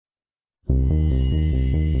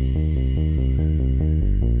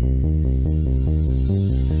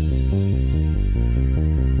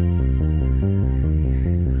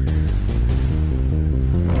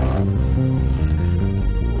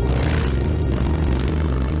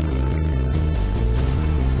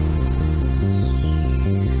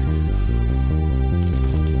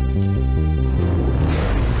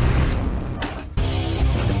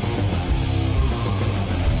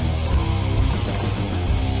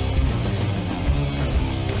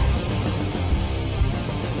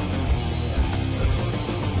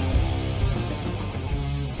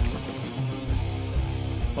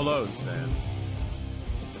goes, Stan.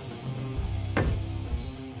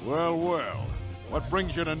 Well, well. What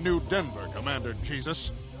brings you to New Denver, Commander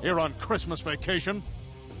Jesus? Here on Christmas vacation?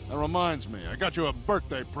 That reminds me, I got you a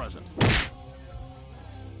birthday present.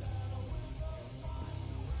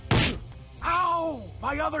 Ow!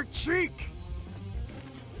 My other cheek!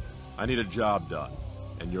 I need a job done,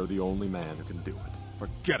 and you're the only man who can do it.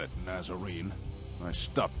 Forget it, Nazarene. I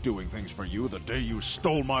stopped doing things for you the day you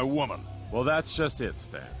stole my woman. Well, that's just it,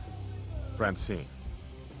 Stan. Francine,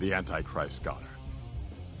 the Antichrist got her.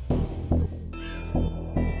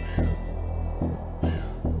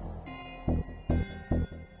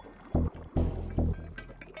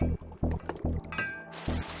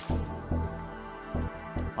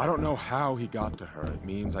 I don't know how he got to her. It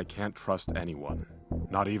means I can't trust anyone.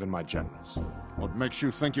 Not even my generals. What makes you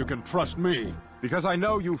think you can trust me? Because I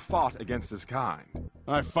know you fought against his kind.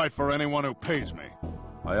 I fight for anyone who pays me.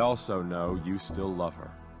 I also know you still love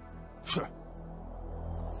her.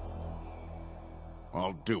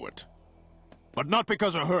 I'll do it. But not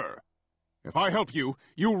because of her. If I help you,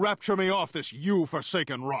 you rapture me off this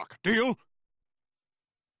you-forsaken rock. Deal?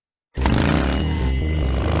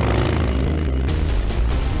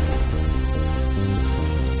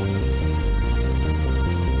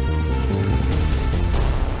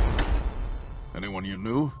 Anyone you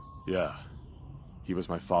knew? Yeah. He was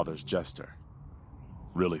my father's jester.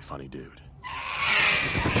 Really funny dude.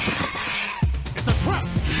 It's a trap!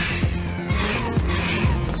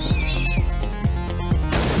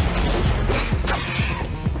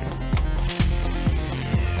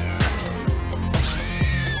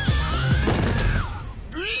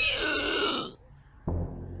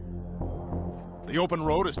 The open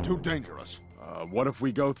road is too dangerous. What if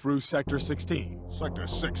we go through Sector 16? Sector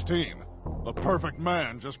 16? The perfect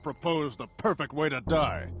man just proposed the perfect way to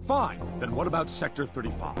die. Fine. Then what about Sector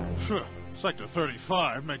 35? Sector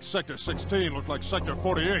 35 makes Sector 16 look like Sector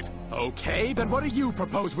 48. Okay, then what do you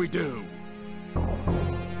propose we do?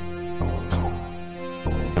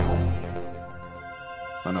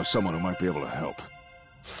 I know someone who might be able to help.